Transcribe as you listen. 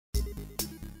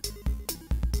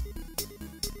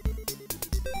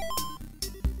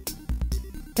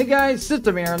Hey guys,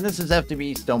 System here, and this is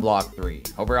FTB Stoneblock 3.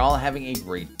 Hope you're all having a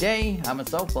great day. I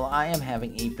myself, well, I am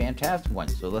having a fantastic one.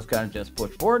 So let's kind of just push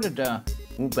forward and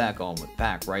move back on with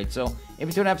pack, right? So in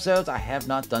between episodes, I have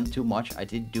not done too much. I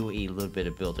did do a little bit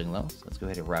of building though. So let's go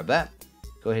ahead and grab that.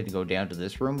 Go ahead and go down to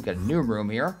this room. Got a new room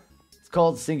here. It's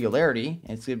called Singularity,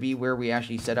 and it's going to be where we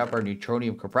actually set up our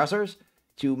neutronium compressors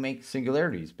to make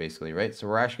singularities, basically, right? So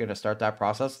we're actually going to start that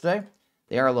process today.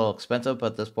 They are a little expensive,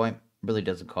 but at this point, really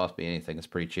doesn't cost me anything. It's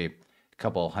pretty cheap. A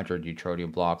couple hundred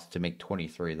neutronium blocks to make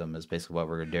 23 of them is basically what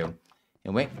we're going to do.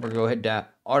 And wait, we're going to go ahead and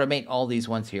automate all these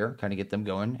ones here, kind of get them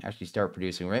going, actually start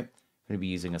producing, right? Going to be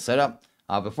using a setup.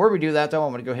 Before we do that, though,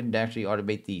 I'm going to go ahead and actually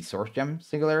automate the source gem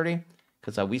singularity,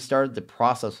 because we started the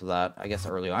process of that, I guess,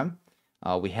 early on.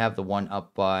 We have the one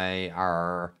up by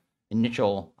our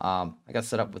initial, I got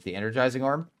set up with the energizing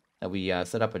orb that we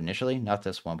set up initially, not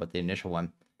this one, but the initial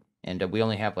one. And we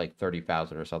only have like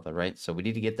 30,000 or something, right? So we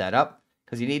need to get that up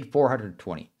because you need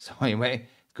 420. So anyway,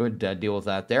 good deal with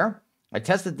that there. I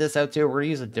tested this out too. We're going to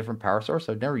use a different power source.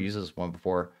 I've never used this one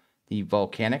before, the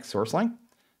volcanic source link.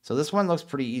 So this one looks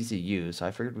pretty easy to use. So I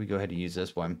figured we'd go ahead and use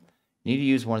this one. You need to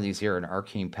use one of these here, an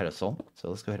arcane pedestal. So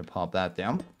let's go ahead and pop that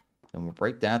down. And we'll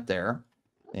break that there.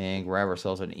 And grab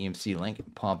ourselves an EMC link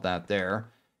and pop that there.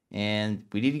 And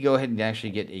we need to go ahead and actually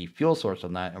get a fuel source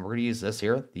on that. And we're going to use this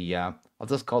here. The I'll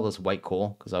just call this white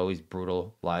coal because I always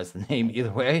brutalize the name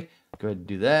either way. Go ahead and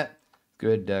do that.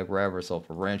 Good. Grab ourselves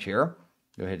a wrench here.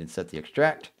 Go ahead and set the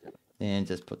extract. And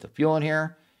just put the fuel in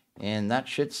here. And that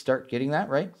should start getting that,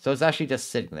 right? So it's actually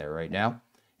just sitting there right now.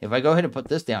 If I go ahead and put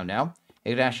this down now,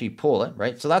 it can actually pull it,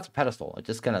 right? So that's a pedestal. It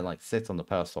just kind of like sits on the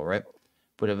pedestal, right?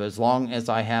 But if as long as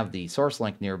I have the source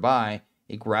link nearby,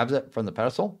 it grabs it from the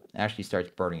pedestal and actually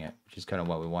starts burning it, which is kind of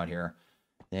what we want here.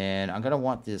 Then I'm going to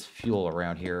want this fuel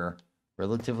around here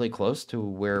relatively close to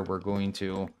where we're going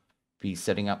to be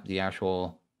setting up the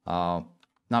actual,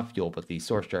 not fuel, but the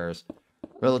source jars.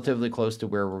 Relatively close to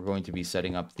where we're going to be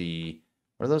setting up the,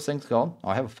 what are those things called? Oh,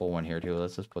 I have a full one here too.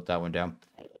 Let's just put that one down.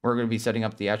 We're going to be setting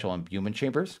up the actual imbuement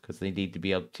chambers because they need to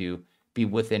be able to be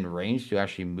within range to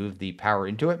actually move the power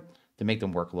into it to make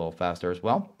them work a little faster as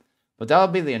well. But that'll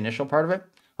be the initial part of it.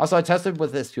 Also, I tested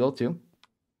with this fuel too.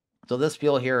 So this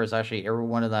fuel here is actually every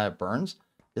one of that burns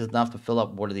is enough to fill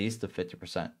up one of these to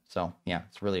 50%. So yeah,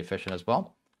 it's really efficient as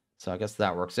well. So I guess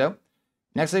that works out.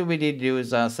 Next thing we need to do is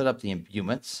set up the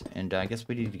imbuments. And I guess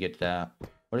we need to get,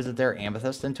 what is it there?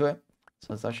 Amethyst into it. So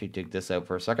let's actually dig this out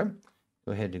for a second.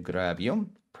 Go ahead and grab you.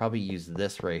 Probably use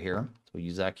this right here. So we'll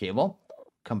use that cable.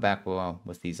 Come back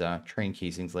with these train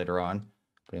casings later on.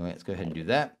 But anyway, let's go ahead and do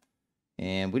that.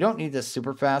 And we don't need this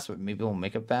super fast, but maybe we'll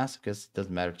make it fast because it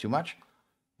doesn't matter too much.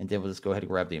 And then we'll just go ahead and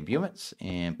grab the imbuments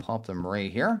and pop them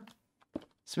right here.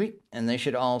 Sweet. And they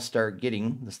should all start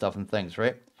getting the stuff and things,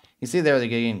 right? You see there, they're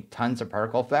getting tons of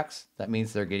particle effects. That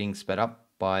means they're getting sped up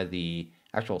by the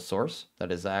actual source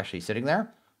that is actually sitting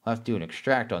there. I'll have to do an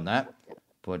extract on that.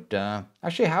 But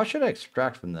actually, how should I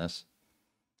extract from this?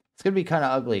 It's going to be kind of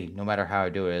ugly no matter how I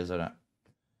do it, isn't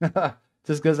it?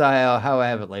 Just because how I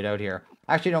have it laid out here.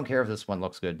 I actually don't care if this one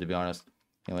looks good, to be honest.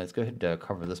 Anyway, let's go ahead and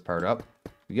cover this part up.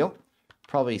 Here we go.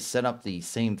 Probably set up the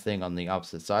same thing on the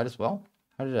opposite side as well.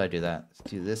 How did I do that?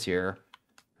 Let's do this here.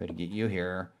 Try to get you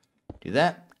here. Do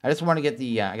that. I just want to get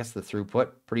the, I guess, the throughput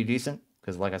pretty decent.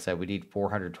 Because like I said, we need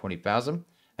 420,000.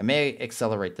 I may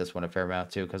accelerate this one a fair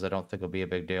amount too, because I don't think it'll be a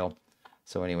big deal.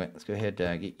 So anyway, let's go ahead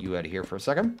and get you out of here for a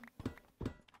second.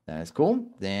 That is cool.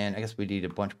 Then I guess we need a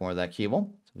bunch more of that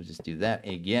cable. So we'll just do that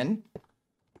again.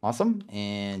 Awesome.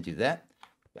 And do that.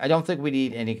 I don't think we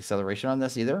need any acceleration on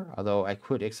this either, although I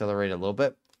could accelerate a little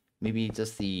bit. Maybe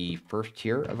just the first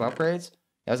tier of upgrades.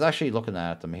 I was actually looking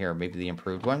at them here, maybe the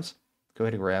improved ones. Go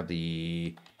ahead and grab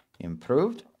the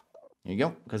improved. There you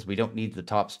go, because we don't need the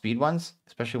top speed ones,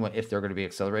 especially if they're going to be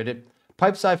accelerated.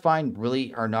 Pipes, I find,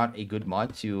 really are not a good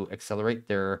mod to accelerate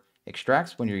their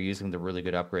extracts when you're using the really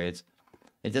good upgrades.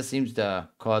 It just seems to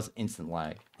cause instant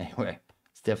lag. Anyway,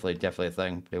 it's definitely a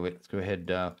thing. But anyway, let's go ahead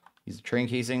and use the train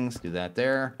casings. Do that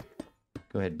there.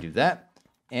 Go ahead and do that.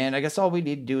 And I guess all we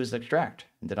need to do is extract.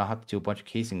 And then I'll have to do a bunch of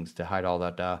casings to hide all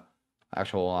that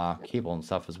actual cable and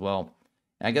stuff as well.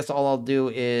 And I guess all I'll do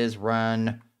is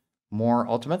run more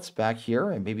ultimates back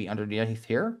here and maybe underneath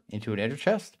here into an ender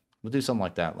chest. We'll do something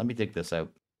like that. Let me dig this out.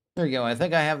 There you go. I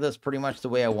think I have this pretty much the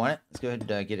way I want it. Let's go ahead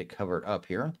and get it covered up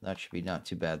here. That should be not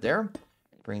too bad there.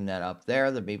 Bring that up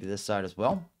there. Then maybe this side as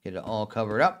well. Get it all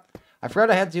covered up. I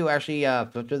forgot I had to actually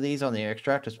filter these on the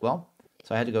extract as well.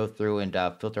 So I had to go through and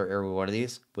filter every one of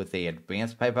these with the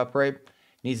advanced pipe upgrade. It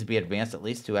needs to be advanced at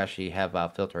least to actually have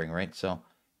filtering, right? So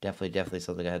definitely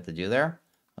something I had to do there.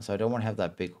 So I don't want to have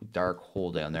that big dark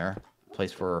hole down there.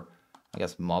 Place for I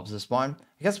guess, mobs to spawn.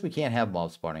 I guess we can't have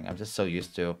mob spawning. I'm just so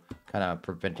used to kind of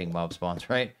preventing mob spawns,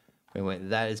 right? Anyway,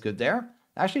 that is good there.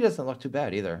 Actually doesn't look too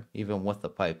bad either, even with the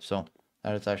pipe. So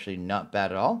that is actually not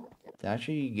bad at all. To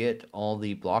actually get all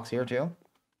the blocks here too.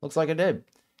 Looks like it did.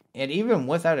 And even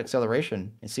without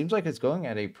acceleration, it seems like it's going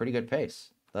at a pretty good pace.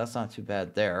 That's not too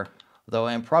bad there. Though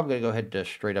I'm probably going to go ahead and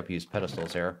just straight up use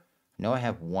pedestals here. I know I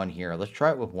have one here. Let's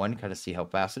try it with one, kind of see how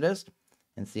fast it is.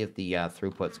 And see if the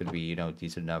throughput's going to be,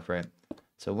 decent enough, right?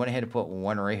 So I went ahead and put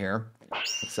one right here.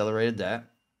 Accelerated that.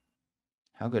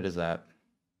 How good is that?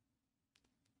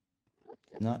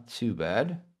 Not too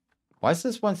bad. Why does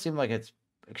this one seem like it's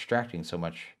extracting so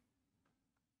much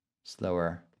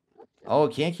slower? Oh,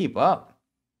 it can't keep up.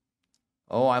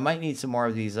 Oh, I might need some more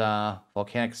of these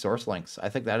volcanic source links. I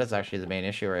think that is actually the main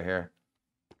issue right here.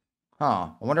 Huh.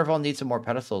 I wonder if I'll need some more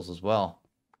pedestals as well.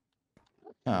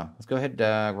 Huh. Let's go ahead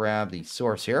and grab the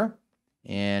source here.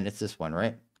 And it's this one,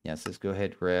 right? Yes, let's go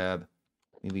ahead and grab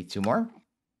maybe 2 more.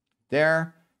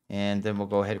 There. And then we'll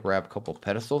go ahead and grab a couple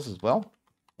pedestals as well.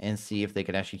 And see if they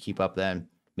can actually keep up then.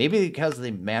 Maybe because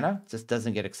the mana just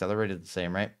doesn't get accelerated the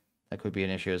same, right? That could be an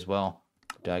issue as well.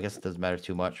 But I guess it doesn't matter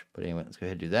too much. But anyway, let's go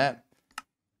ahead and do that.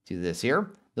 Do this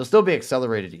here. They'll still be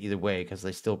accelerated either way because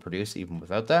they still produce even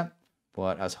without that.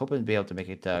 But I was hoping to be able to make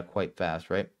it quite fast,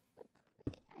 right?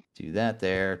 Do that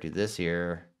there. Do this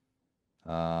here.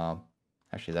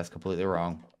 Actually, that's completely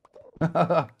wrong.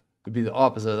 Could be the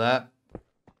opposite of that.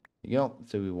 There you go.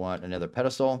 So we want another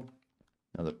pedestal.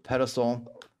 Another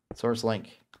pedestal. Source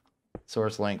link.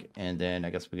 Source link. And then I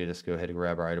guess we could just go ahead and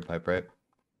grab our item pipe, right?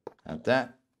 Like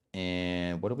that.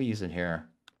 And what are we using here?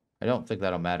 I don't think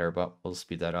that'll matter, but we'll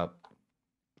speed that up.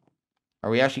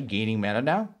 Are we actually gaining mana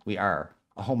now? We are.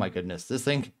 Oh my goodness. This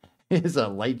thing is a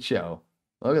light show.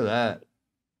 Look at that.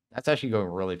 That's actually going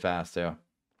really fast too.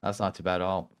 That's not too bad at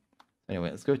all.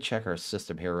 Anyway, let's go check our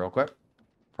system here real quick.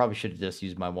 Probably should have just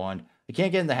used my wand. I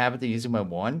can't get in the habit of using my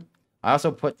wand. I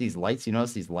also put these lights. You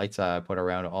notice these lights I put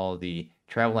around all the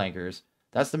travel anchors.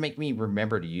 That's to make me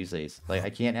remember to use these. Like,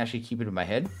 I can't actually keep it in my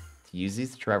head to use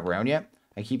these to travel around yet.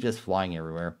 I keep just flying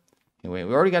everywhere. Anyway,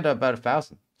 we already got to about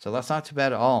 1,000. So that's not too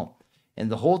bad at all. And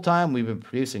the whole time we've been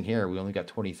producing here, we only got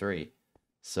 23.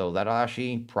 So that'll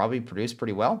actually probably produce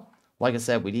pretty well. Like I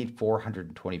said, we need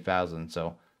 420,000.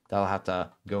 So that'll have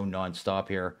to go non-stop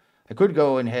here. I could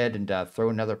go ahead and throw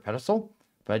another pedestal.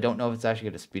 But I don't know if it's actually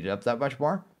going to speed it up that much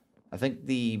more. I think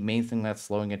the main thing that's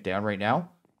slowing it down right now,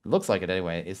 it looks like it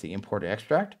anyway, is the import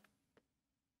extract.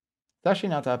 It's actually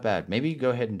not that bad. Maybe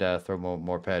go ahead and throw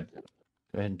more ped.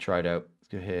 Go ahead and try it out. Let's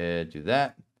go ahead and do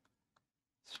that.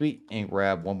 Sweet. And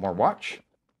grab one more watch.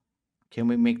 Can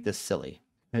we make this silly?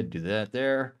 Go ahead and do that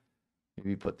there.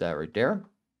 Maybe put that right there.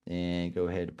 And go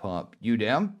ahead and pump you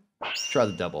down. Let's try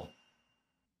the double.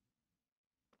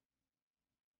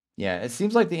 Yeah, it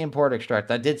seems like the import extract,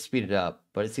 that did speed it up,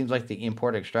 but it seems like the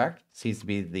import extract seems to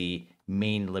be the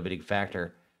main limiting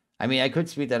factor. I mean, I could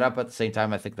speed that up, but at the same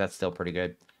time, I think that's still pretty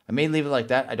good. I may leave it like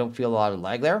that. I don't feel a lot of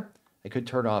lag there. I could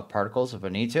turn off particles if I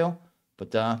need to,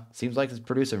 but seems like it's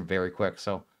producing very quick.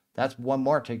 So that's one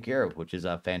more to take care of, which is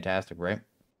fantastic, right?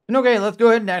 And okay, let's go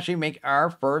ahead and actually make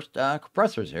our first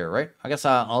compressors here, right? I guess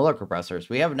all our compressors.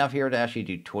 We have enough here to actually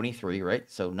do 23, right?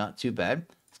 So not too bad.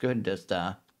 Let's go ahead and just...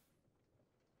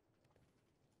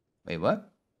 Wait,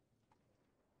 what?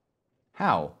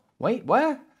 How? Wait,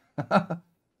 what? I'm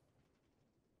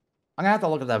gonna have to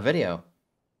look at that video.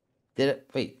 Did it...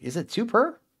 Wait, is it 2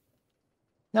 per?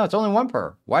 No, it's only 1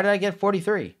 per. Why did I get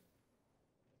 43?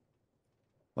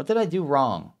 What did I do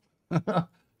wrong?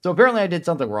 So apparently I did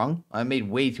something wrong. I made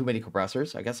way too many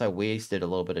compressors. I guess I wasted a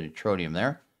little bit of neutronium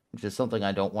there, which is something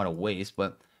I don't want to waste,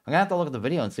 but I'm gonna have to look at the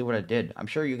video and see what I did. I'm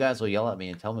sure you guys will yell at me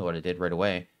and tell me what I did right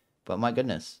away, but my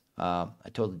goodness, I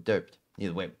totally derped.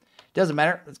 Either way, doesn't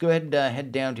matter. Let's go ahead and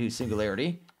head down to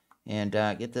Singularity and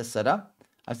get this set up.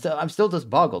 I'm still just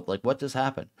boggled. Like, what just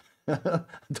happened? I'm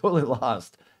totally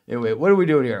lost. Anyway, what are we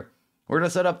doing here? We're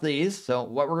gonna set up these. So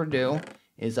what we're gonna do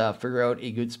is figure out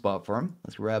a good spot for them.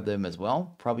 Let's grab them as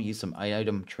well. Probably use some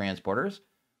item transporters.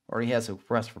 Already has a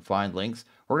request for find links.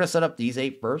 We're gonna set up these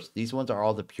 8 first. These ones are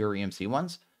all the pure EMC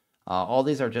ones. All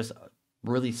these are just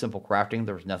really simple crafting.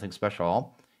 There's nothing special at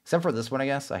all. Except for this one, I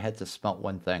guess. I had to smelt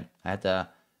one thing. I had to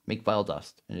make vile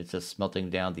dust. And it's just smelting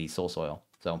down the soul soil.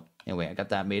 So anyway, I got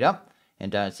that made up.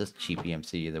 And it's just cheap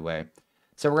EMC either way.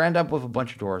 So we're going to end up with a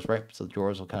bunch of doors, right? So the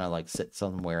doors will kind of like sit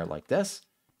somewhere like this.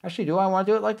 Actually, do I want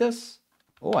to do it like this?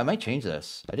 Oh, I might change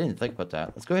this. I didn't think about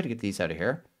that. Let's go ahead and get these out of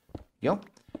here. Yep.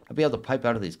 I'll be able to pipe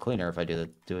out of these cleaner if I do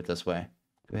it this way.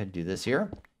 Go ahead and do this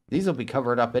here. These will be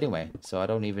covered up anyway. So I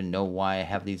don't even know why I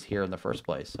have these here in the first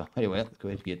place. So anyway, let's go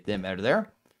ahead and get them out of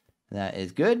there. That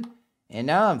is good. And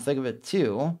now I'm thinking of it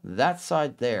too, that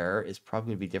side there is probably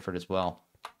going to be different as well.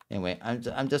 Anyway,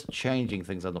 I'm just changing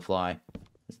things on the fly.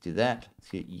 Let's do that. Let's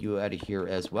get you out of here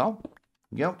as well.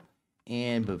 Go.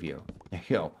 And move you. There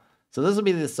you go. So this will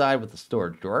be the side with the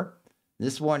storage drawer.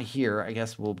 This one here, I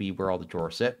guess, will be where all the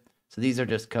drawers sit. So these are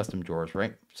just custom drawers,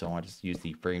 right? So I'll just use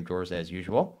the frame drawers as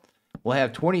usual. We'll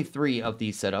have 23 of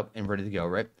these set up and ready to go,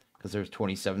 right? Because there's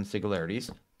 27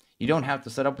 singularities. You don't have to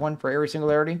set up one for every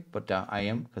singularity, but I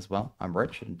am, because, well, I'm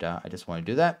rich, and I just want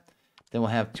to do that. Then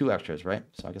we'll have 2 extras, right?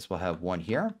 So I guess we'll have one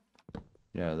here.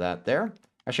 That there.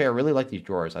 Actually, I really like these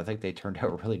drawers. I think they turned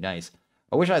out really nice.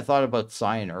 I wish I thought about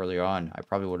cyan earlier on. I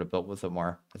probably would have built with it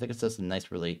more. I think it's just a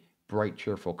nice, really bright,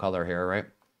 cheerful color here, right?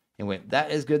 Anyway,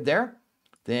 that is good there.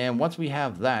 Then once we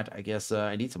have that, I guess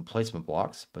I need some placement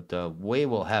blocks, but the way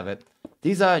we'll have it,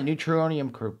 these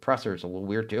neutronium compressors are a little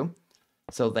weird too.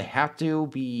 So they have to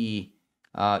be,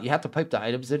 you have to pipe the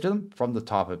items into them from the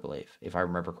top, I believe, if I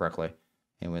remember correctly.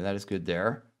 Anyway, that is good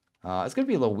there. It's going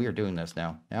to be a little weird doing this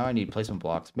now. Now I need placement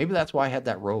blocks. Maybe that's why I had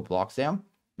that row of blocks down.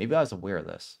 Maybe I was aware of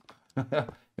this.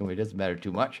 Anyway, it doesn't matter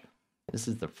too much. This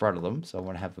is the front of them, so I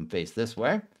want to have them face this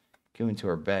way. Go into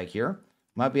our bag here.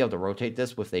 Might be able to rotate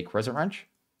this with a crescent wrench.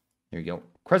 There you go.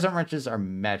 Crescent wrenches are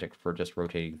magic for just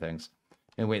rotating things.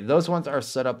 Anyway, those ones are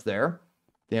set up there.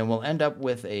 Then we'll end up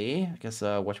with a, I guess,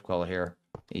 what you call it here,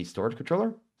 a storage controller.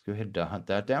 Let's go ahead and hunt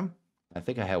that down. I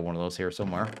think I have one of those here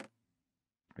somewhere.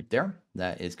 Right there.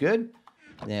 That is good.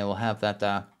 Then we'll have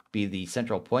that be the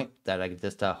central point that I can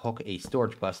just hook a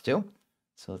storage bus to.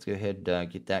 So let's go ahead and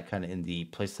get that kind of in the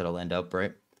place that it'll end up,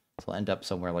 right? So it'll end up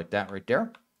somewhere like that right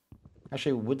there.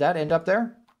 Actually, would that end up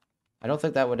there? I don't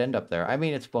think that would end up there. I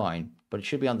mean, it's fine, but it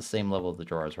should be on the same level of the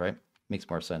drawers, right? Makes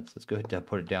more sense. Let's go ahead and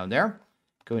put it down there.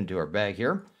 Go into our bag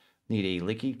here. Need a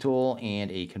linking tool and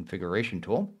a configuration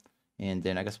tool. And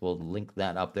then I guess we'll link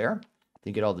that up there.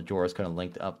 Then get all the drawers kind of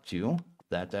linked up to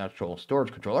that actual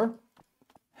storage controller.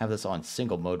 Have this on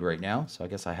single mode right now, so I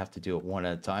guess I have to do it one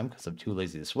at a time because I'm too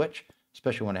lazy to switch,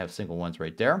 especially when I have single ones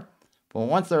right there. But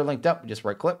once they're linked up, we just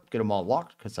right click, get them all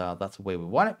locked because that's the way we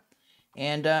want it.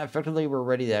 And effectively, we're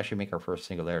ready to actually make our first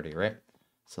singularity, right?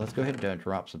 So let's go ahead and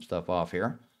drop some stuff off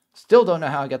here. Still don't know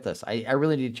how I get this. I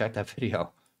really need to check that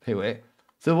video. Anyway,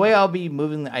 so the way I'll be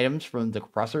moving the items from the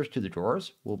compressors to the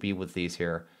drawers will be with these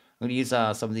here. I'm going to use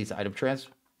some of these item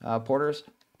transporters.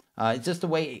 It's just the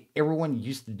way everyone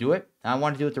used to do it. I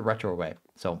want to do it the retro way.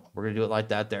 So we're going to do it like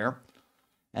that there.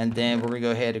 And then we're going to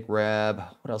go ahead and grab,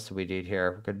 what else do we need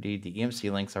here? We're going to need the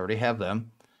EMC links. I already have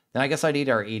them. Then I guess I need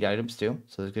our 8 items too.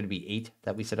 So there's going to be 8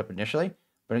 that we set up initially.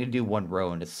 But I'm going to do one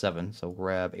row and it's 7. So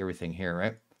grab everything here,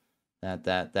 right?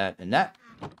 That, and that.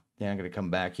 Then I'm going to come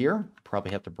back here.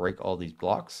 Probably have to break all these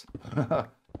blocks.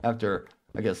 After,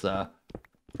 I guess,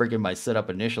 breaking my setup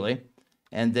initially.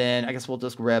 And then I guess we'll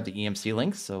just grab the EMC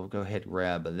links. So we'll go ahead and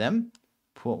grab them.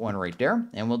 Put one right there.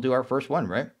 And we'll do our first one,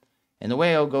 right? And the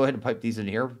way I'll go ahead and pipe these in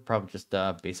here, probably just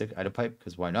basic item pipe,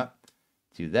 because why not?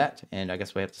 Do that. And I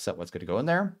guess we have to set what's going to go in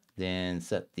there. Then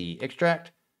set the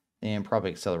extract. And probably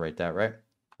accelerate that, right?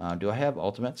 Do I have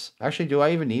ultimates? Actually, do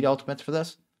I even need ultimates for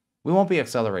this? We won't be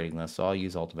accelerating this, so I'll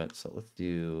use ultimates. So let's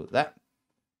do that.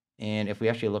 And if we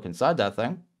actually look inside that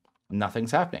thing,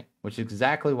 nothing's happening, which is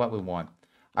exactly what we want.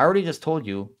 I already just told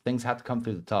you things have to come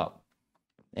through the top.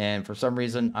 And for some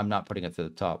reason, I'm not putting it through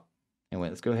the top. Anyway,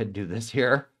 let's go ahead and do this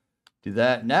here. Do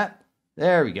that and that.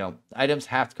 There we go. Items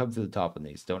have to come through the top on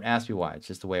these. Don't ask me why. It's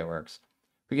just the way it works.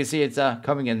 We can see it's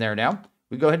coming in there now.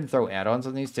 We go ahead and throw add-ons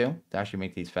on these too to actually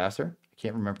make these faster. I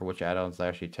can't remember which add-ons I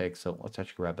actually take, so let's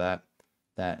actually grab that.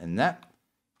 That and that.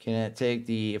 Can it take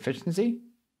the efficiency?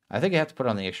 I think you have to put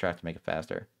on the extract to make it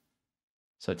faster.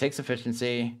 So it takes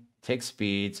efficiency, takes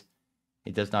speeds.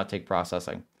 It does not take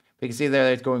processing. But you can see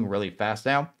there it's going really fast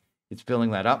now. It's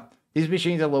filling that up. These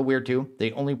machines are a little weird too.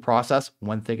 They only process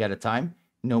one thing at a time,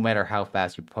 no matter how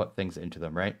fast you put things into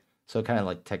them, right? So it kind of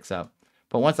like ticks up.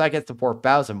 But once that gets to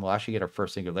 4,000, we'll actually get our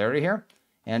first singularity here.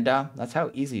 And that's how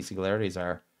easy singularities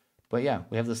are. But yeah,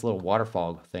 we have this little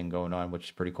waterfall thing going on, which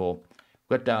is pretty cool.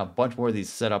 We've got a bunch more of these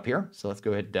set up here. So let's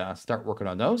go ahead and start working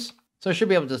on those. So I should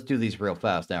be able to just do these real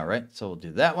fast now, right? So we'll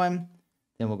do that one.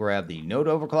 Then we'll grab the node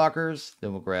overclockers.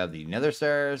 Then we'll grab the nether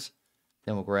stairs.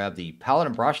 Then we'll grab the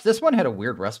paladin brush. This one had a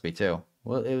weird recipe too.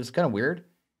 Well, it was kind of weird.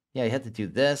 Yeah, you had to do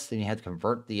this. Then you had to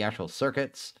convert the actual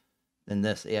circuits. Then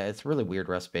this. Yeah, it's a really weird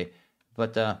recipe.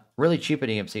 But really cheap at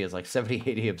EMC is like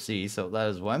 78 EMC. So that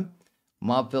is one.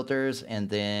 Mob filters and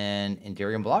then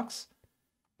Enderium blocks.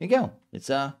 There you go. It's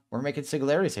we're making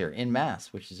singularities here in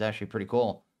mass, which is actually pretty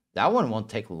cool. That one won't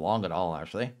take long at all,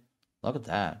 actually. Look at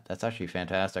that. That's actually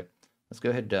fantastic. Let's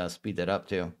go ahead and speed that up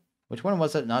too. Which one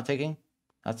was it not taking?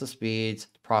 That's the speeds,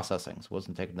 processing. So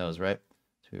wasn't taking those, right?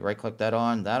 So we right click that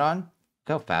on, Look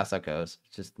how fast that goes.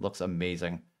 It just looks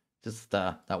amazing. Just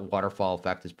that waterfall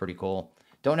effect is pretty cool.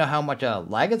 Don't know how much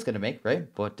lag it's going to make,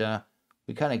 right? But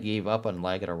we kind of gave up on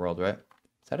lag in our world, right?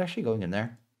 Is that actually going in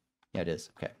there? Yeah, it is.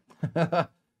 Okay.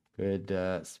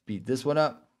 Good. Speed this one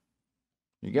up.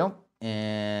 There you go.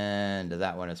 And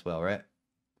that one as well, right?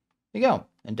 There you go.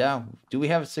 And do we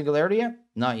have a singularity yet?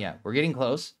 Not yet. We're getting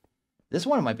close. This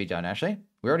one might be done, actually.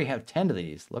 We already have 10 of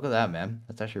these. Look at that, man.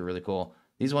 That's actually really cool.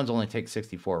 These ones only take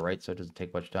 64, right? So it doesn't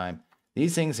take much time.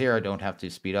 These things here I don't have to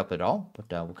speed up at all. But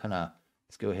we'll kind of,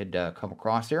 let's go ahead and come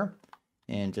across here.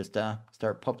 And just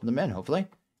start pumping them in, hopefully.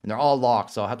 And they're all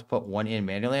locked, so I'll have to put one in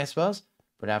manually, I suppose.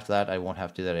 But after that, I won't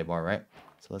have to do that anymore, right?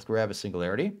 So let's grab a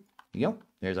singularity. Here you go.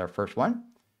 There's our first one.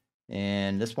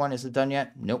 And this one, is it done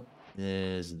yet? Nope.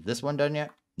 Is this one done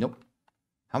yet? Nope.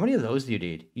 How many of those do you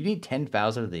need? You need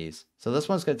 10,000 of these. So this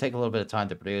one's going to take a little bit of time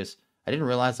to produce. I didn't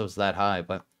realize it was that high,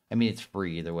 but I mean, it's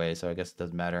free either way, so I guess it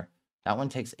doesn't matter. That one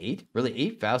takes 8? Really,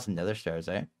 8,000 nether stars,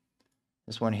 eh?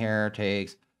 This one here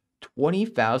takes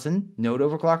 20,000 node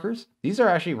overclockers. These are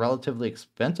actually relatively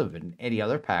expensive in any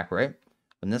other pack, right?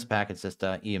 In this pack, it's just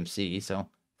EMC, so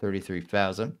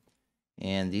 33,000.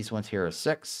 And these ones here are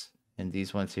 6, and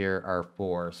these ones here are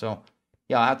 4. So,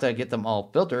 yeah, I'll have to get them all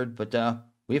filtered, but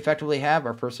we effectively have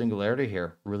our first singularity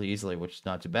here really easily, which is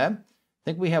not too bad. I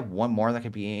think we have one more that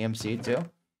could be AMC too.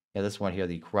 Yeah, this one here,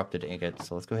 the corrupted ingot.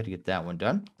 So let's go ahead and get that one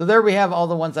done. So there we have all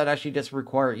the ones that actually just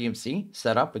require EMC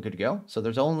set up and good to go. So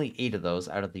there's only 8 of those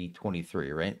out of the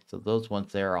 23, right? So those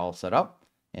ones there are all set up,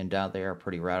 and they are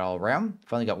pretty rad all around.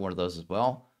 Finally got one of those as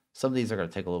well. Some of these are going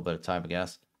to take a little bit of time, I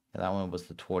guess. Yeah, that one was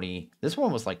the 20. This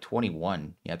one was like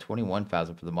 21. Yeah,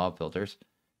 21,000 for the mob filters.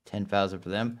 10,000 for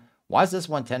them. Why is this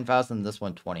one 10,000 and this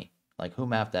one 20? Like, who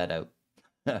mapped that out?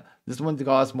 This one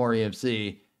costs more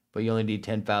EMC, but you only need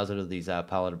 10,000 of these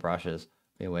palette brushes.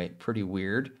 Anyway, pretty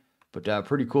weird, but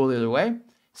pretty cool either way.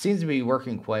 Seems to be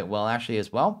working quite well, actually,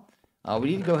 as well. We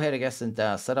need to go ahead, I guess, and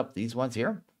set up these ones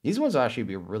here. These ones will actually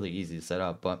be really easy to set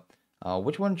up, but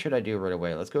which one should I do right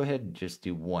away? Let's go ahead and just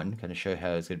do one, kind of show you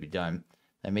how it's going to be done.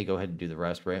 I may go ahead and do the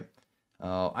rest, right?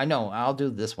 I know, I'll do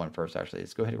this one first, actually.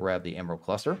 Let's go ahead and grab the emerald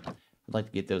cluster. I'd like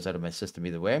to get those out of my system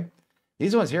either way.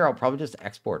 These ones here, I'll probably just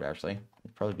export, actually.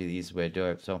 It'd probably be the easiest way to do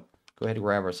it. So go ahead and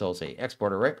grab ourselves a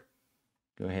exporter, right?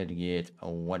 Go ahead and get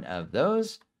one of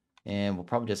those. And we'll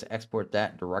probably just export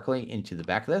that directly into the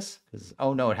back of this. Because,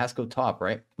 oh no, it has to go top,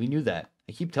 right? We knew that.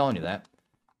 I keep telling you that.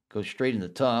 Go straight in the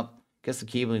top. Guess the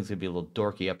cabling is going to be a little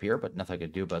dorky up here, but nothing I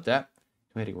can do about that.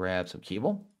 Go ahead and grab some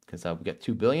cable. Because we got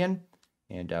 2 billion.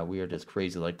 And we are just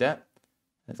crazy like that.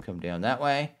 Let's come down that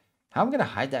way. How am I going to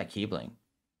hide that cabling?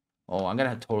 Oh, I'm going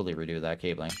to totally redo that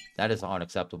cabling. That is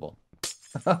unacceptable.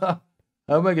 How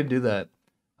am I going to do that?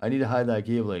 I need to hide that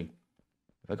cabling.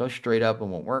 If I go straight up, it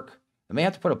won't work. I may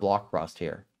have to put a block across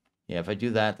here. Yeah, if I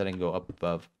do that, then I can go up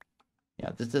above.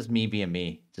 Yeah, this is me being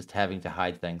me. Just having to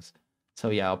hide things. So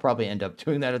yeah, I'll probably end up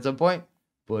doing that at some point.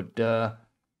 But yeah,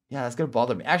 that's going to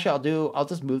bother me. Actually, I'll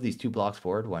just move these 2 blocks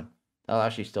forward one. That'll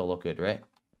actually still look good, right?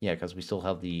 Yeah, because we still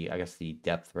have the, I guess, the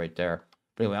depth right there.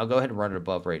 But anyway, I'll go ahead and run it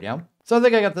above right now. So I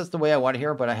think I got this the way I want it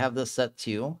here, but I have this set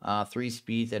to 3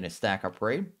 speeds and a stack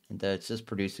upgrade. And it's just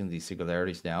producing these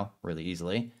singularities now really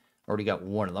easily. Already got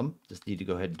one of them. Just need to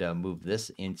go ahead and move this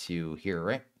into here,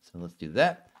 right? So let's do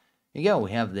that. There you go.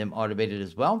 We have them automated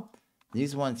as well.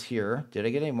 These ones here, did I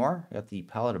get any more? I got the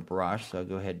palette of brush, so I'll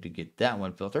go ahead and get that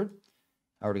one filtered.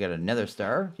 I already got another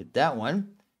star. Get that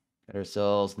one. Got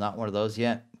ourselves, not one of those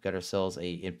yet. Got ourselves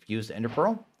a infused ender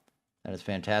pearl. That is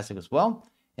fantastic as well.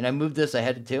 And I moved this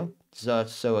ahead too, so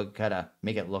it kind of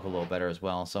make it look a little better as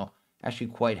well. So actually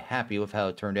quite happy with how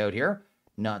it turned out here.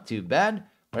 Not too bad.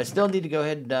 But I still need to go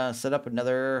ahead and set up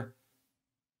another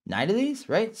 9 of these,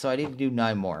 right? So I need to do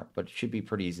 9 more, but it should be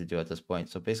pretty easy to do at this point.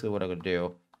 So basically what I'm going to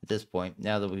do at this point,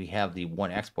 now that we have the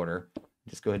one exporter,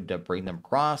 just go ahead and bring them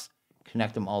across,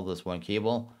 connect them all to this one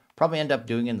cable. Probably end up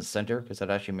doing it in the center because that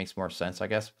actually makes more sense, I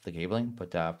guess, with the cabling.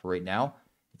 But for right now,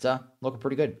 it's looking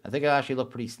pretty good. I think it'll actually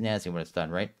look pretty snazzy when it's done,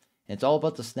 right? And it's all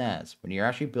about the snaz. When you're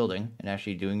actually building and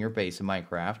actually doing your base in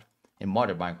Minecraft, in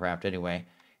modded Minecraft anyway,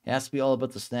 it has to be all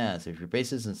about the snaz. If your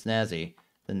base isn't snazzy,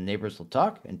 then the neighbors will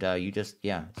talk, and you just,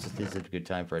 yeah, it's just a good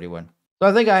time for anyone. So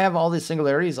I think I have all these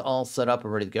singularities all set up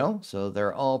and ready to go. So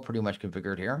they're all pretty much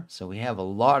configured here. So we have a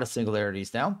lot of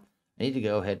singularities now. I need to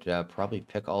go ahead and probably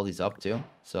pick all these up too.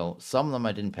 So some of them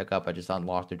I didn't pick up. I just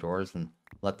unlocked the drawers and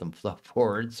let them flip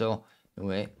forward. So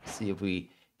anyway, see if we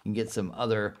can get some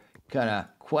other kind of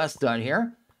quests done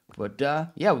here. But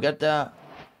yeah, we got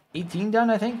 18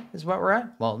 done, I think, is what we're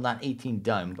at. Well, not 18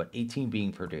 done, but 18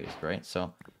 being produced, right?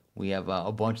 So we have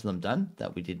a bunch of them done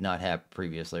that we did not have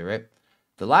previously, right?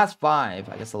 The last 5,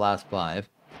 I guess the last 5,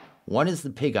 one is the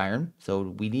pig iron, so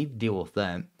we need to deal with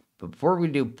that. But before we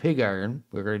do pig iron,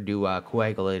 we're going to do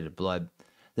coagulated blood.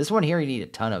 This one here you need a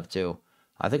ton of too.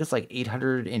 I think it's like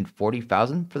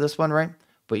 840,000 for this one, right?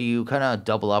 But you kind of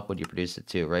double up when you produce it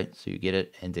too, right? So you get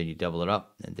it, and then you double it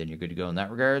up, and then you're good to go in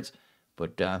that regards.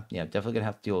 But yeah, definitely going to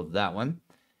have to deal with that one.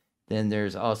 Then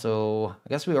there's also, I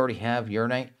guess we already have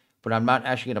uranite, but I'm not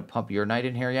actually going to pump uranite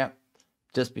in here yet,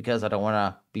 just because I don't want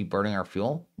to be burning our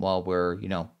fuel while we're,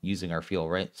 using our fuel,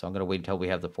 right? So I'm going to wait until we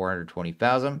have the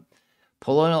 420,000.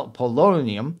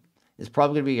 Polonium is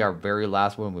probably going to be our very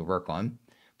last one we work on.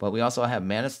 But we also have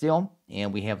mana steel,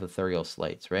 and we have the ethereal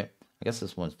slates, right? I guess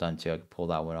this one's done too. I can pull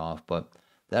that one off, but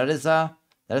that is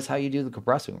how you do the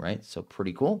compressing, right? So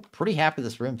pretty cool. Pretty happy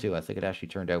with this room too. I think it actually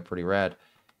turned out pretty rad.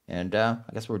 And I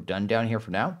guess we're done down here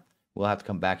for now. We'll have to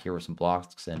come back here with some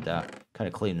blocks and kind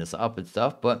of clean this up and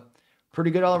stuff, but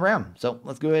pretty good all around. So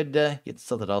let's go ahead and get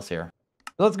something else here.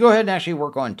 So let's go ahead and actually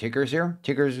work on tickers here.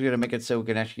 Tickers are going to make it so we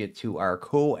can actually get to our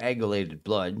coagulated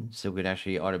blood, so we can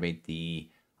actually automate the,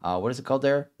 what is it called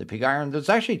there? The pig iron. There's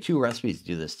actually 2 recipes to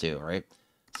do this too, right?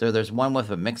 So there's one with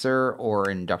a mixer or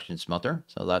an induction smelter.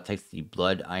 So that takes the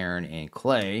blood, iron, and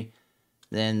clay.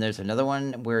 Then there's another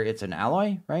one where it's an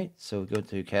alloy, right? So go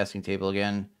to casting table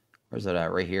again. Where's that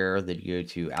at? Right here. Then you go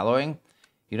to alloying.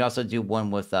 You can also do one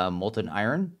with molten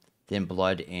iron, then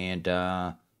blood and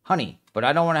honey. But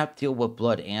I don't want to have to deal with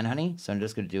blood and honey, so I'm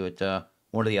just going to do it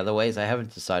one of the other ways. I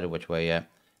haven't decided which way yet.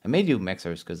 I may do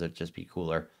mixers because it'd just be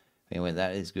cooler. Anyway,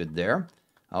 that is good there.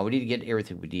 We need to get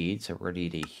everything we need, so we're going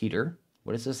to need a heater.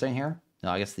 What is this thing here?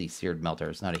 No, I guess the seared melter.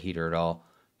 It's not a heater at all.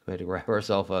 Go ahead and grab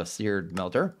ourselves a seared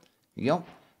melter. There you go.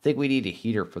 I think we need a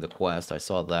heater for the quest. I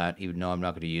saw that, even though I'm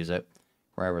not going to use it.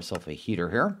 Grab ourselves a heater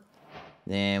here.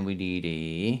 Then we need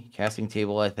a casting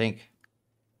table, I think.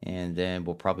 And then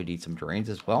we'll probably need some drains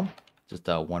as well. Just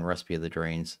one recipe of the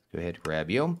drains. Go ahead and grab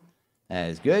you. That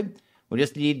is good. We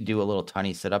just need to do a little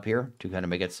tiny setup here to kind of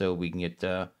make it so we can get,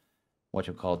 what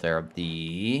you call it there,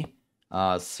 the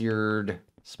seared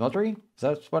smeltery. Is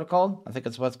that what it's called? I think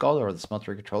that's what it's called, or the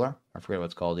smeltery controller. I forget what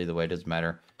it's called. Either way, it doesn't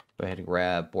matter. Go ahead and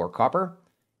grab more copper.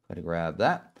 Go ahead and grab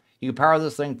that. You can power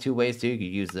this thing 2 ways too. You could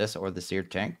use this or the seared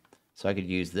tank. So I could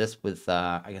use this with,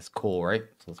 I guess, coal, right?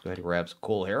 So let's go ahead and grab some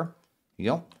coal here. There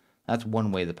you go. That's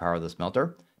one way to power the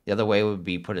smelter. The other way would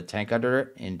be put a tank under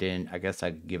it, and then I guess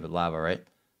I could give it lava, right?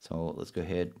 So let's go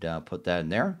ahead and put that in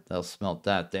there. That'll smelt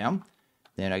that down.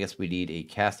 Then I guess we need a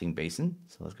casting basin.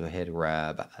 So let's go ahead and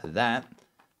grab that.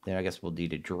 Then I guess we'll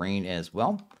need a drain as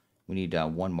well. We need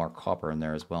 1 more copper in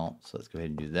there as well. So let's go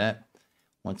ahead and do that.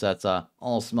 Once that's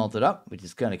all smelted up, we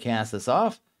just kind of cast this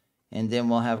off. And then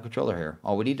we'll have a controller here.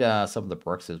 Oh, we need some of the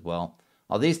bricks as well.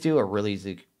 These 2 are really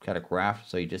easy to kind of craft,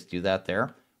 so you just do that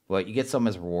there. But you get some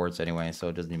as rewards anyway, so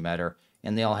it doesn't even matter.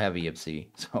 And they all have EMC.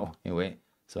 So anyway,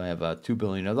 so I have 2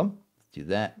 billion of them. Let's do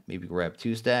that. Maybe grab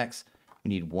 2 stacks. We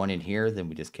need 1 in here, then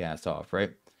we just cast off, right?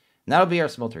 And that'll be our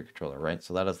smelter controller, right?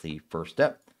 So that is the first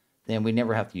step. Then we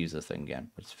never have to use this thing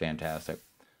again, which is fantastic.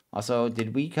 Also,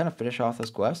 did we kind of finish off this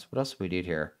quest? What else do we need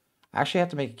here? I actually have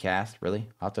to make a cast, really.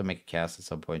 I'll have to make a cast at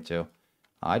some point, too.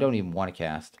 I don't even want to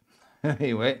cast.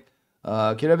 Anyway,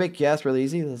 can I make a cast really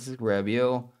easy? Let's just grab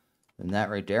you. And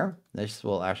that right there. This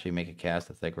will actually make a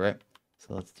cast, I think, right?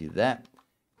 So let's do that.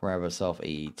 Grab ourselves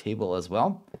a table as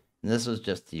well. And this is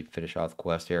just to finish off the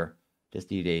quest here. Just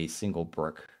need a single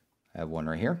brick. I have one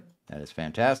right here. That is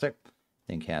fantastic.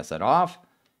 Then cast that off.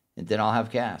 And then I'll have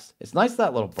cast. It's nice,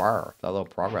 that little bar, that little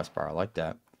progress bar. I like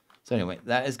that. So anyway,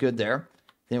 that is good there.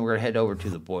 Then we're going to head over to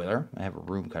the boiler. I have a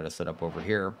room kind of set up over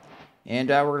here. And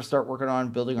we're going to start working on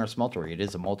building our smeltery. It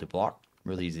is a multi-block.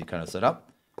 Really easy to kind of set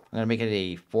up. I'm going to make it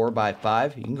a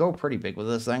 4x5. You can go pretty big with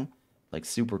this thing. Like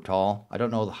super tall. I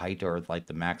don't know the height or like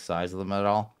the max size of them at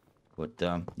all. But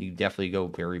you can definitely go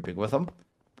very big with them.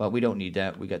 But we don't need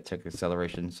that. We got tick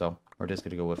acceleration. So we're just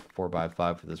going to go with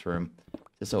 4x5 for this room.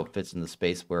 Just so it fits in the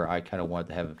space where I kind of wanted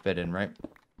to have it fit in, right?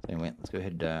 So anyway, let's go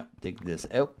ahead and dig this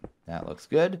out. That looks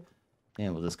good.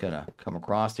 And we'll just kind of come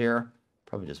across here.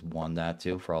 Probably just 1 that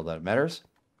too for all that matters.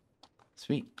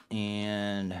 Sweet.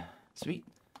 And sweet.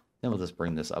 Then we'll just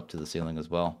bring this up to the ceiling as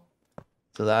well.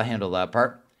 So that'll handle that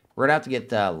part. We're going to have to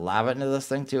get lava into this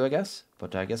thing too, I guess.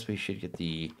 But I guess we should get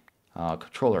the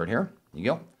controller in here. There you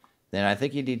go. Then I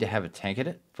think you need to have a tank in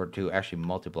it to actually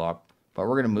multi-block. But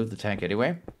we're going to move the tank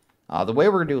anyway. The way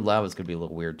we're going to do lava is going to be a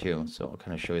little weird too. So I'll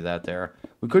kind of show you that there.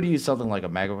 We could use something like a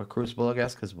magma crucible, I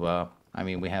guess. Because, I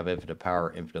mean, we have infinite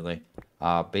power infinitely.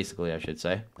 Basically, I should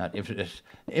say. Not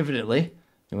infinitely.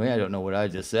 Anyway, I don't know what I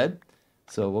just said.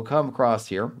 So we'll come across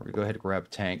here. We're going to go ahead and grab a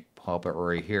tank. pop it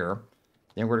right here.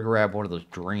 Then we're going to grab one of those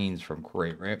drains from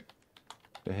crate, right?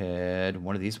 Go ahead,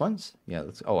 one of these ones. Yeah,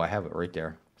 oh, I have it right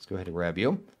there. Let's go ahead and grab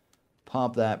you.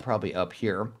 Pop that probably up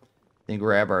here. Then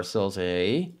grab ourselves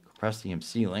a compressed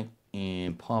EMC link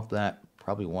and pop that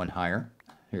probably one higher.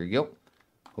 Here you go.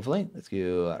 Hopefully, let's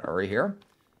go right here.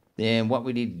 Then what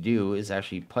we need to do is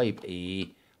actually pipe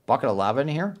a bucket of lava in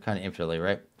here, kind of infinitely,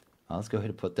 right? Let's go ahead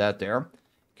and put that there.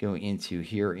 Go into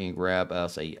here and grab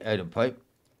us a item pipe.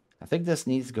 I think this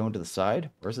needs to go into the side.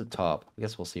 Where's the top? I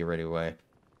guess we'll see right away.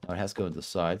 No, it has to go into the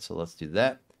side, so let's do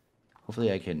that.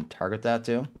 Hopefully I can target that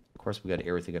too. Of course, we got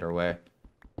everything in our way. Out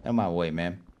of my way,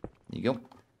 man. There you go.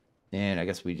 And I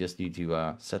guess we just need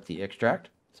to set the extract.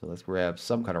 So let's grab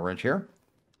some kind of wrench here.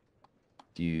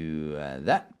 Do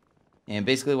that. And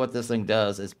basically what this thing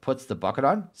does is puts the bucket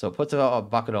on. So it puts a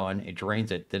bucket on, it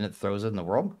drains it, then it throws it in the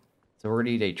world. So we're going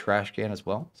to need a trash can as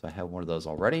well. So I have one of those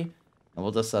already. And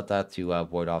we'll just set that to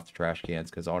void off the trash cans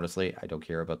because honestly, I don't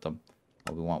care about them.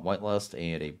 We want whitelist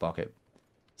and a bucket.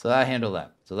 So that handle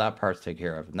that. So that part's taken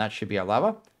care of. And that should be our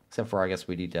lava. Except for I guess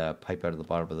we need to pipe out of the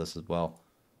bottom of this as well.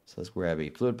 So let's grab a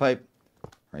fluid pipe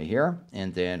right here.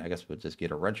 And then I guess we'll just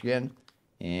get a wrench again.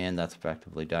 And that's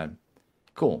effectively done.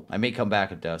 Cool. I may come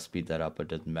back and speed that up, but it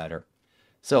doesn't matter.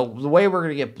 So the way we're going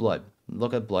to get blood.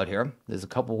 Look at blood here. There's a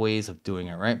couple ways of doing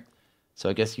it, right? So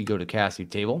I guess you go to casting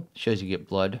table. It shows you get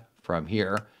blood from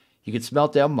here. You can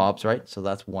smelt down mobs, right? So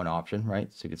that's one option,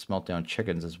 right? So you can smelt down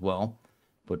chickens as well.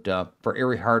 But for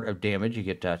every heart of damage, you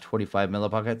get 25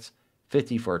 millibuckets.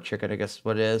 50 for a chicken, I guess is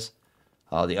what it is.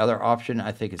 The other option,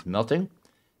 I think, is melting.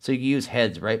 So you can use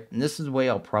heads, right? And this is the way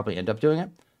I'll probably end up doing it.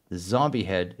 The zombie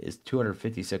head is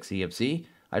 256 EMC.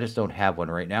 I just don't have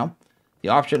one right now. The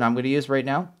option I'm going to use right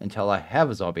now, until I have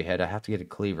a zombie head, I have to get a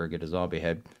cleaver, get a zombie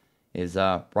head, is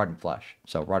rotten flesh.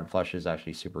 So rotten flesh is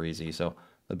actually super easy. So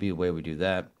that'll be the way we do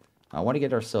that. I want to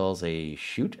get ourselves a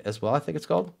chute as well, I think it's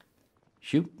called.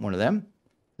 Chute, one of them.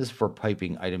 This is for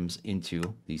piping items into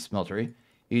the smeltery.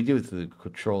 You can do it through the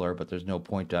controller, but there's no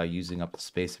point using up the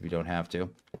space if you don't have to.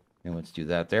 And let's do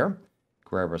that there.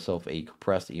 Grab ourselves a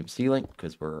compressed EMC link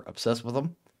because we're obsessed with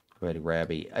them. Go ahead and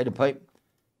grab a item pipe.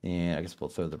 And I guess we'll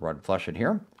throw the rotten flesh in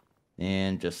here.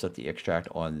 And just set the extract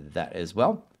on that as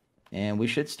well. And we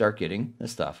should start getting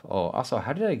this stuff. Oh, also,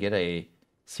 how did I get a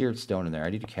seared stone in there? I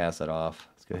need to cast that off.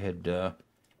 Let's go ahead and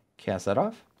cast that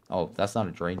off. Oh, that's not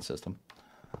a drain system.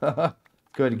 Go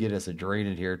ahead and get us a drain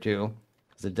in here too.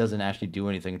 Because it doesn't actually do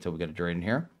anything until we get a drain in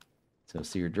here. So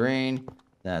seared drain,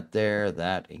 that there,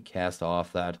 that, and cast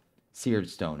off that seared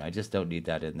stone. I just don't need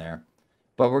that in there.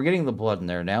 But we're getting the blood in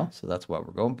there now, so that's what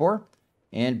we're going for.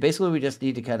 And basically we just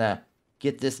need to kind of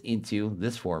get this into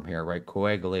this form here, right?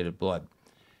 Coagulated blood.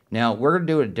 Now, we're going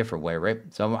to do it a different way, right?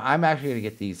 So I'm actually going to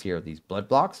get these here, these blood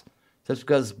blocks. Just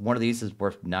because one of these is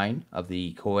worth 9 of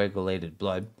the coagulated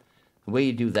blood. The way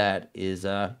you do that is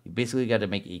you basically got to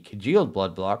make a congealed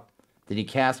blood block. Then you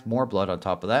cast more blood on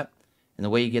top of that. And the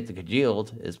way you get the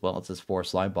congealed is, well, it's just 4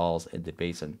 slime balls in the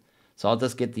basin. So I'll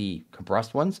just get the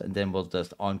compressed ones, and then we'll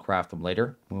just on-craft them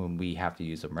later when we have to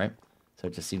use them, right? So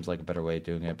it just seems like a better way of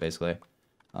doing it, basically.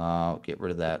 Get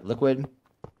rid of that liquid.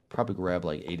 Probably grab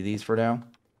like 8 of these for now.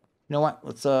 You know what?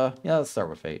 Let's start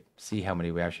with 8. See how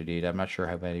many we actually need. I'm not sure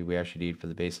how many we actually need for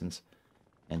the basins.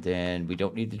 And then we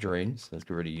don't need the drain, so let's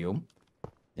get rid of you.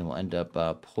 Then we'll end up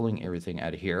pulling everything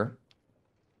out of here.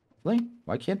 Really?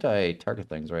 Why can't I target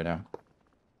things right now?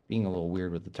 Being a little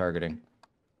weird with the targeting.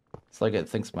 It's like it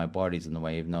thinks my body's in the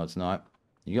way, even though it's not.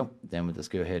 There you go. Then we'll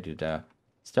just go ahead and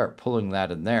start pulling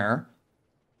that in there,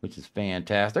 which is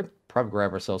fantastic. Probably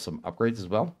grab ourselves some upgrades as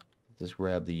well. Just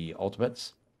grab the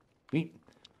ultimates. Sweet.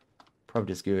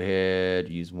 Probably just go ahead,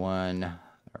 use one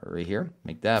right here.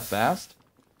 Make that fast.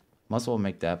 Muscle will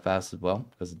make that fast as well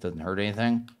because it doesn't hurt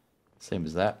anything. Same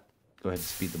as that. Go ahead and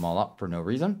speed them all up for no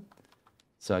reason.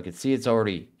 So I can see it's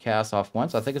already cast off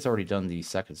once. I think it's already done the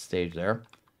second stage there.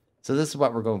 So this is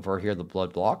what we're going for here, the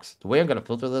blood blocks. The way I'm going to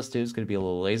filter this too is going to be a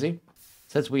little lazy.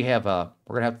 Since we have, we're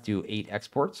going to have to do 8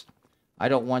 exports. I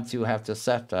don't want to have to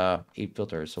set 8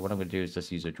 filters. So what I'm going to do is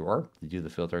just use a drawer to do the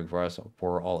filtering for us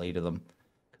for all 8 of them.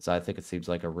 Because I think it seems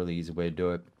like a really easy way to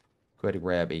do it. Go ahead and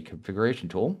grab a configuration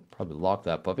tool. Probably lock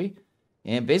that puppy.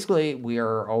 And basically, we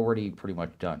are already pretty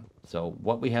much done. So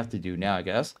what we have to do now, I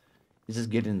guess, is just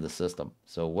get into the system.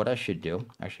 So what I should do,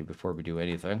 actually, before we do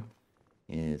anything,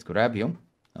 is grab you.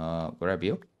 Grab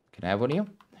you. Can I have one of you?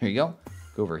 Here you go.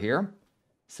 Go over here.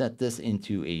 Set this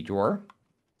into a drawer.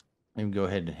 And go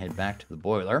ahead and head back to the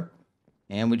boiler.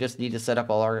 And we just need to set up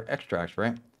all our extracts,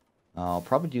 right? I'll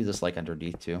probably do this like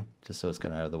underneath too, just so it's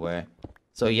kind of out of the way.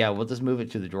 So yeah, we'll just move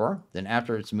it to the drawer. Then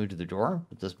after it's moved to the drawer,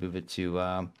 we'll just move it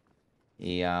to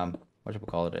what should we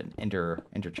call it? An enter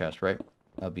chest, right?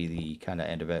 That'll be the kind of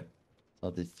end of it. So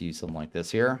I'll just do something like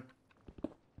this here.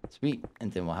 Sweet.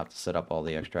 And then we'll have to set up all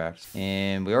the extracts.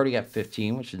 And we already got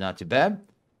 15, which is not too bad.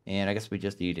 And I guess we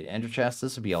just need an ender chest.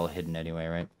 This will be all hidden anyway,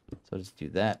 right? So just do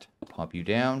that. Pop you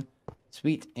down.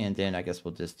 Sweet. And then I guess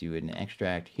we'll just do an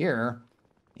extract here.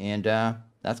 And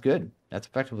that's good. That's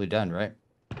effectively done, right?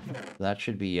 So that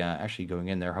should be actually going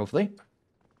in there, hopefully.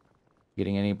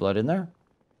 Getting any blood in there?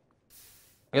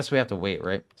 I guess we have to wait,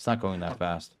 right? It's not going that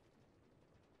fast.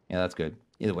 Yeah, that's good.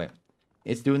 Either way,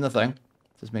 it's doing the thing.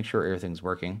 Just make sure everything's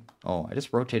working. Oh, I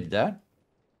just rotated that.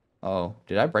 Oh,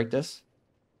 did I break this?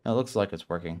 No, it looks like it's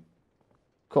working.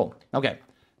 Cool. Okay,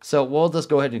 so we'll just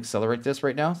go ahead and accelerate this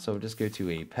right now. So just go to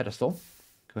a pedestal.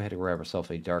 Go ahead and grab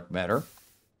ourselves a dark matter.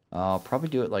 I'll probably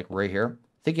do it like right here.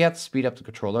 I think you have to speed up the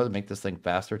controller to make this thing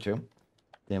faster too.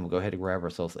 Then we'll go ahead and grab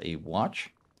ourselves a watch.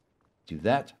 Do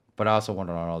that. But I also want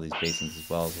it on all these basins as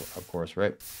well, of course,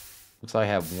 right? Looks like I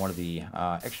have one of the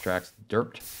extracts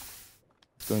derped.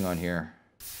 What's going on here?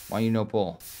 Why you no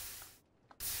pull?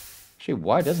 Actually,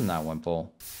 why doesn't that one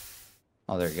pull?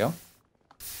 Oh, there you go.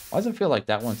 Why does it feel like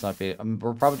that one's not being... I mean,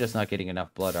 we're probably just not getting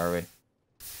enough blood, are we?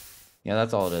 Yeah,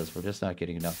 that's all it is. We're just not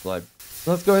getting enough blood.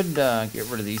 So let's go ahead and get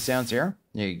rid of these sounds here.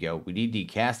 There you go. We need the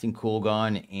casting cool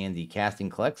gone and the casting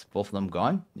collects. Both of them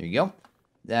gone. There you go.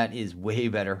 That is way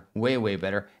better. Way, way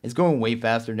better. It's going way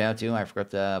faster now, too. I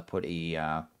forgot to put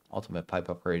a ultimate pipe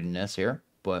upgrade in this here.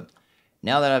 But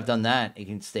now that I've done that, it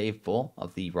can stay full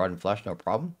of the rod and flesh, no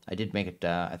problem. I did make it,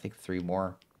 I think, 3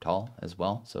 more tall as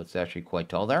well. So it's actually quite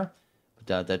tall there.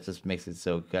 But that just makes it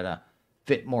so it gotta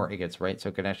fit more ingots, right? So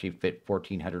it can actually fit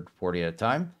 1,440 at a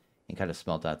time and kind of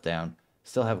smelt that down.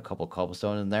 Still have a couple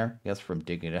cobblestone in there, I guess, from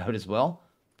digging it out as well.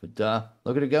 But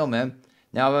look at it go, man.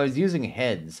 Now, if I was using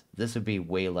heads, this would be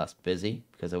way less busy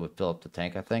because it would fill up the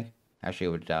tank, I think. Actually, it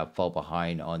would fall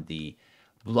behind on the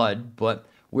blood, but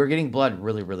we're getting blood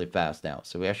really, really fast now.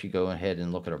 So we actually go ahead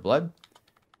and look at our blood.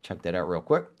 Check that out real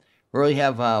quick. We already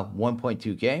have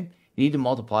 1.2k. You need to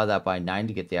multiply that by 9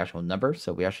 to get the actual number.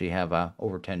 So we actually have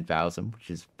over 10,000,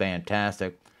 which is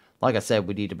fantastic. Like I said,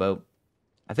 we need about,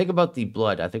 I think about the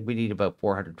blood, I think we need about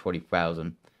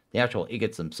 420,000. The actual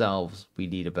ingots themselves, we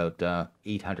need about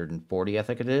 840, I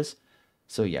think it is.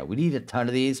 So yeah, we need a ton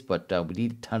of these, but we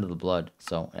need a ton of the blood.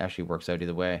 So it actually works out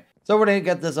either way. So we're going to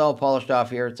get this all polished off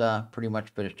here. It's pretty much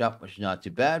finished up, which is not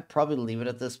too bad. Probably leave it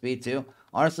at this speed too.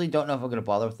 Honestly, don't know if I'm going to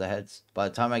bother with the heads. By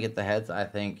the time I get the heads, I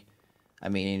think I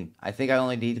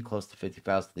only need close to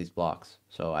 50,000 of these blocks.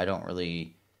 So I don't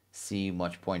really see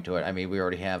much point to it. I mean, we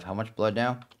already have how much blood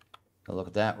now? Look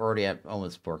at that. We're already at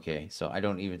almost 4k. So I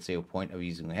don't even see a point of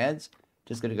using the heads.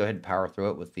 Just going to go ahead and power through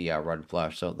it with the rod and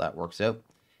flash. So that works out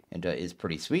and is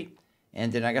pretty sweet.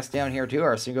 And then I guess down here too,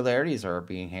 our singularities are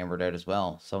being hammered out as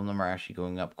well. Some of them are actually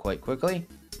going up quite quickly.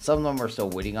 Some of them are still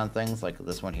waiting on things like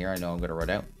this one here. I know I'm going to run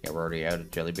out. Yeah, we're already out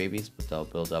of jelly babies, but they'll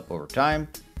build up over time.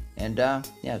 And yeah,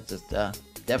 it's just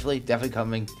definitely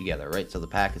coming together, right? So the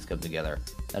pack has come together.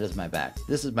 That is my back.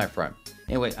 This is my front.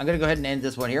 Anyway, I'm going to go ahead and end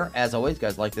this one here. As always,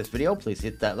 guys, like this video, please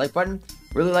hit that like button.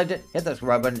 Really liked it. Hit that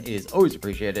subscribe button. It is always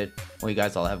appreciated. Well, you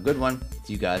guys all have a good one.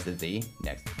 See you guys in the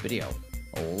next video.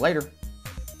 Later.